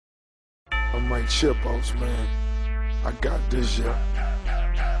I'm right chipos, man. I got this, yeah.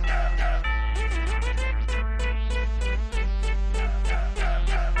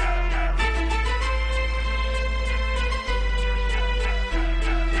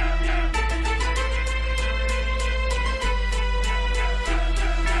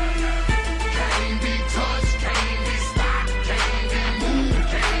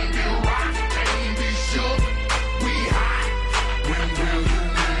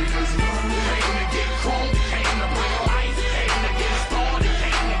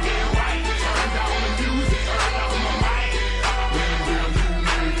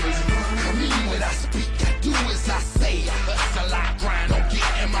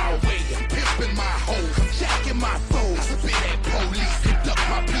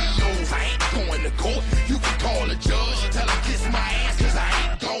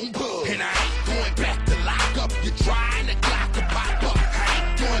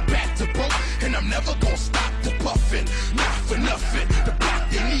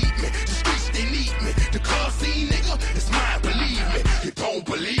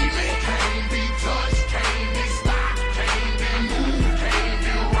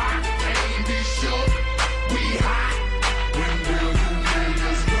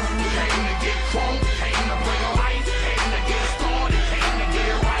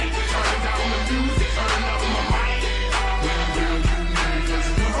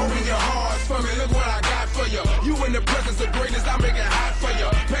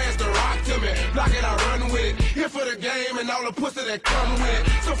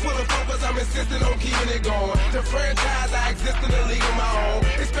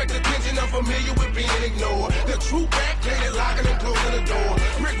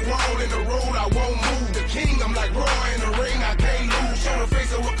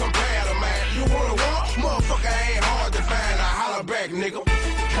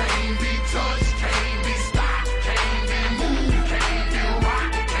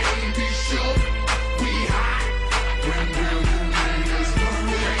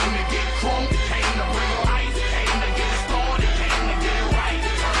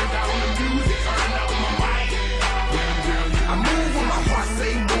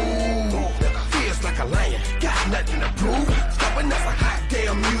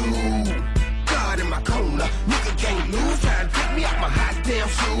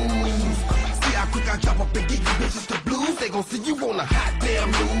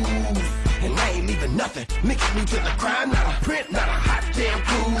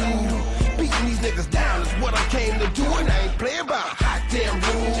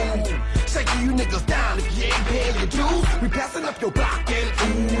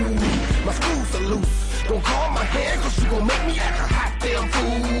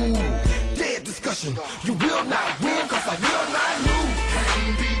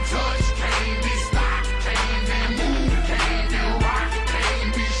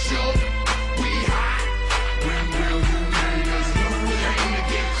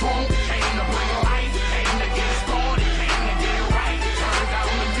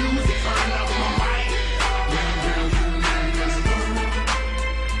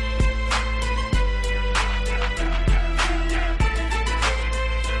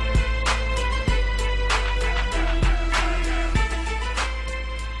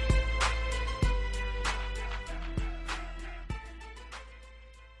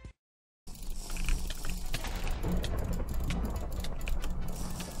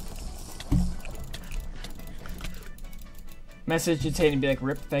 Message to Tate and be like,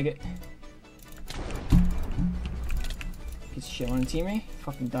 rip, faggot. Piece of shit, wanna team me?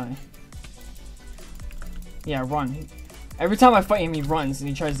 Fucking die. Yeah, run. Every time I fight him, he runs and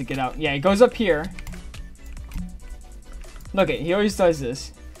he tries to get out. Yeah, he goes up here. Look it, he always does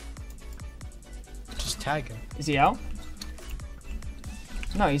this. Just tag him. Is he out?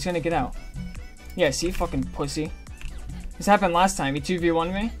 No, he's gonna get out. Yeah, see, fucking pussy. This happened last time. He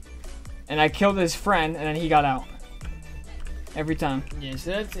 2v1'd me, and I killed his friend, and then he got out. Every time. Yeah,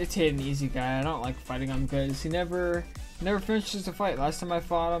 so it's an easy guy. I don't like fighting him because he never finishes the fight. Last time I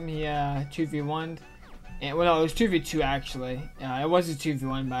fought him, he 2v1'd. And, well, no, it was 2v2 actually. It was a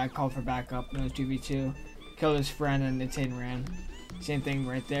 2v1, but I called for backup, and it was 2v2. Killed his friend, and it's and ran. Same thing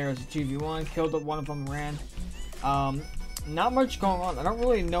right there. It was a 2v1. Killed one of them, ran. Not much going on. I don't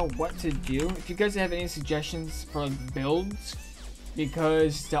really know what to do. If you guys have any suggestions for like, builds,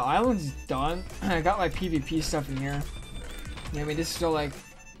 because the island's done. I got my PvP stuff in here. I mean, this is still like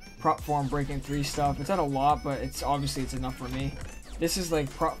prop 4 and breaking 3 stuff. It's not a lot, but it's obviously it's enough for me. This is like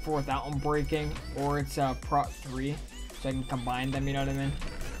prop 4 without them breaking, or it's prop 3, so I can combine them. You know what I mean?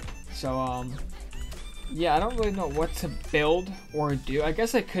 So yeah, I don't really know what to build or do. I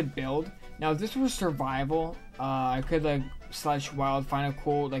guess I could build. Now, if this was survival, I could like slash wild, find a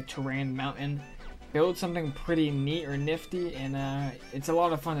cool like terrain, mountain, build something pretty neat or nifty, and it's a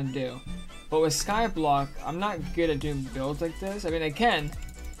lot of fun to do. But with SkyBlock, I'm not good at doing builds like this. I mean, I can,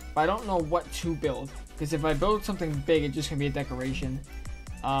 but I don't know what to build. Because if I build something big, it's just gonna be a decoration.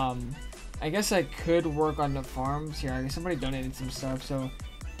 I guess I could work on the farms here. I guess somebody donated some stuff, so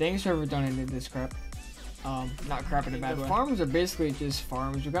thanks for whoever donated this crap. Not crap in a bad way. Farms are basically just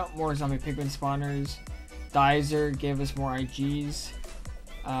farms. We got more zombie pigman spawners. Dizer gave us more IGs.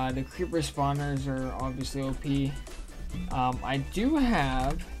 The creeper spawners are obviously OP. I do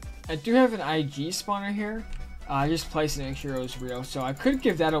have an IG spawner here. I just placed it to make sure it was real, so I could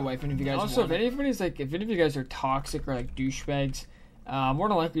give that away if any of you guys also want. If any of you guys are toxic or like douchebags, more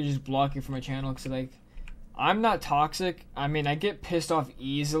than likely just block you from my channel, because like I'm not toxic. I mean, I get pissed off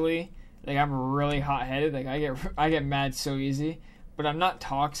easily. Like, I'm really hot-headed. Like, I get mad so easy, but I'm not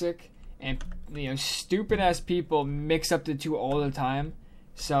toxic. And you know, stupid ass people mix up the two all the time.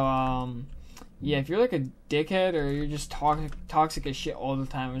 So yeah, if you're like a dickhead or you're just toxic as shit all the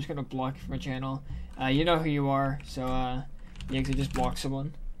time, I'm just gonna block you from my channel. You know who you are, so yeah, because I just block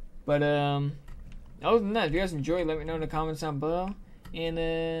someone. But other than that, if you guys enjoy, let me know in the comments down below. And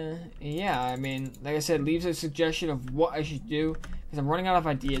yeah, I mean, like I said, leave a suggestion of what I should do, because I'm running out of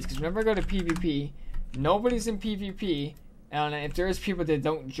ideas. Because whenever I go to PvP, nobody's in PvP, and if there is people that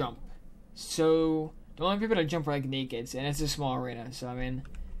don't jump, so the only people that jump are like nakeds, and it's a small arena. So I mean,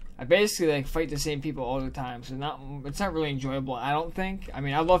 I basically like fight the same people all the time, so it's not really enjoyable, I don't think. I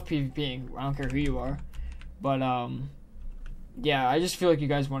mean, I love PvPing, I don't care who you are, but yeah, I just feel like you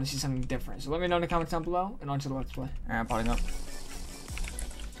guys want to see something different. So let me know in the comments down below, and on to the Let's Play. Alright, I'm potting up.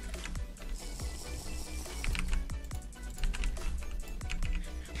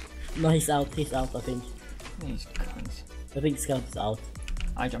 No, he's out, I think. These cunts. I think Scout is out.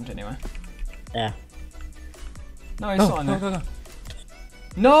 I jumped anyway. Yeah. No, he's still in there. Go.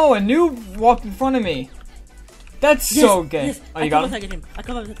 No, a noob walked in front of me. That's so gay. Yes. Oh, you got him? I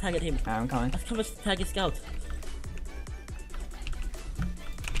come up to target him. I'm coming. I come up to target Scout.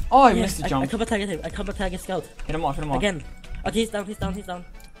 Oh, I missed the jump. I come up to target him. I come up to target Scout. Hit him off, Again. Okay, he's down.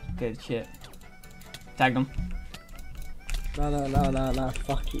 Good shit. Tagged him. No.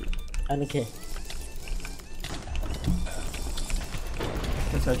 Fuck you. I don't care.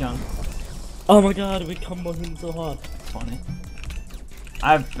 Good shot, John. Oh my god, we combo him so hard. It's funny.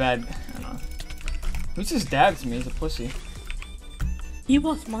 I have bad. I don't know. Who just dabbed me as a pussy? He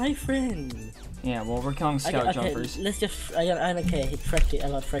was my friend. Yeah, well, we're killing scout jumpers. Let's just. I don't care. He tracked it. I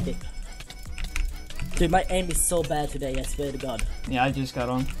got tracked it. Dude, my aim is so bad today. I swear to God. Yeah, I just got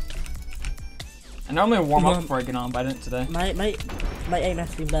on. I normally warm up before I get on, but I didn't today. My aim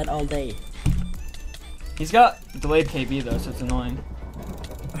has been bad all day. He's got delayed KB though, so it's annoying.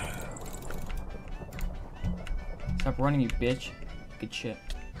 Stop running, you bitch. Good shit.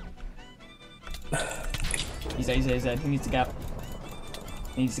 He's dead. He needs the gap.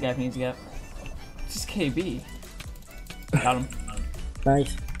 He needs the gap. It's just KB. Got him.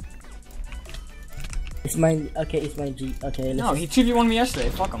 Nice. It's mine. Okay, it's my G. Okay, no, he 2v1 me yesterday.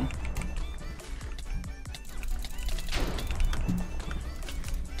 Fuck him.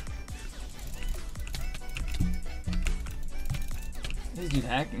 This dude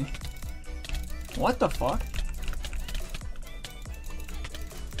hacking. What the fuck?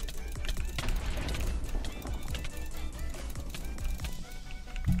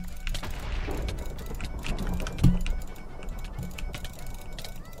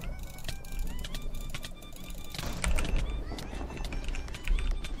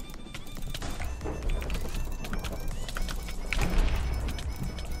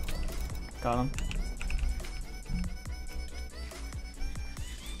 Got him.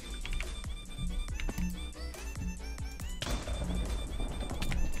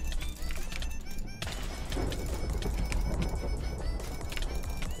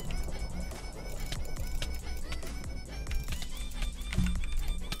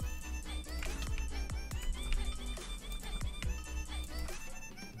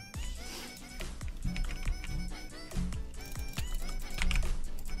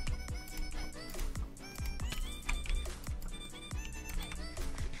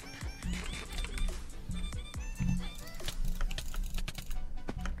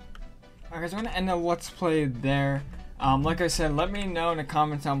 Alright guys, I'm gonna end the Let's Play there. Like I said, let me know in the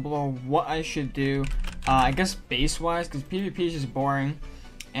comments down below what I should do. I guess base-wise, because PvP is just boring.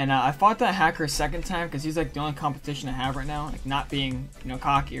 And I fought that hacker a second time, because he's like the only competition I have right now. Like, not being, you know,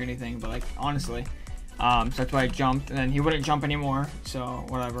 cocky or anything, but like, honestly. So that's why I jumped, and then he wouldn't jump anymore, so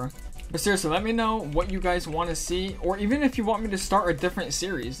whatever. But seriously, let me know what you guys want to see, or even if you want me to start a different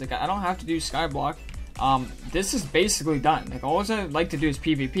series. Like, I don't have to do SkyBlock. This is basically done. Like, all I like to do is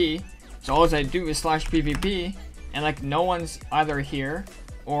PvP. So all I do is /PvP, and like no one's either here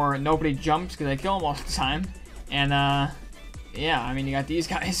or nobody jumps because I kill them all the time. And yeah, I mean, you got these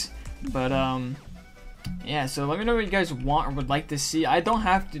guys. But yeah, so let me know what you guys want or would like to see. I don't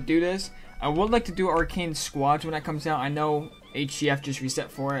have to do this. I would like to do Arcane Squads when that comes out. I know HCF just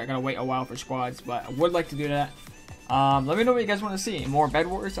reset for it. I gotta wait a while for squads, but I would like to do that. Let me know what you guys want to see. More Bed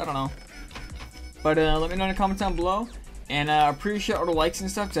Wars? I don't know. But let me know in the comments down below. And I appreciate all the likes and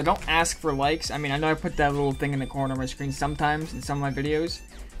stuff, because I don't ask for likes. I mean, I know I put that little thing in the corner of my screen sometimes in some of my videos.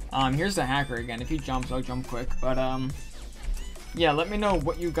 Here's the hacker again. If he jumps, I'll jump quick. But yeah, let me know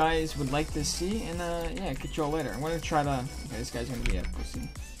what you guys would like to see. And yeah, catch you all later. I'm going to try to... Okay, this guy's going to be a pussy.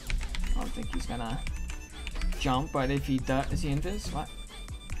 I don't think he's going to jump, but if he does... Is he in this? What?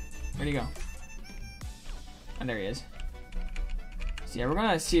 Where'd he go? Oh, there he is. So yeah, we're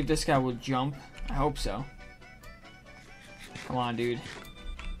gonna see if this guy will jump. I hope so. Come on, dude.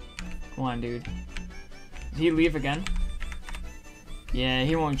 Come on, dude. Did he leave again? Yeah,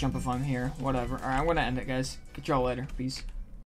 he won't jump if I'm here. Whatever. Alright, I'm gonna end it, guys. Catch y'all later. Peace.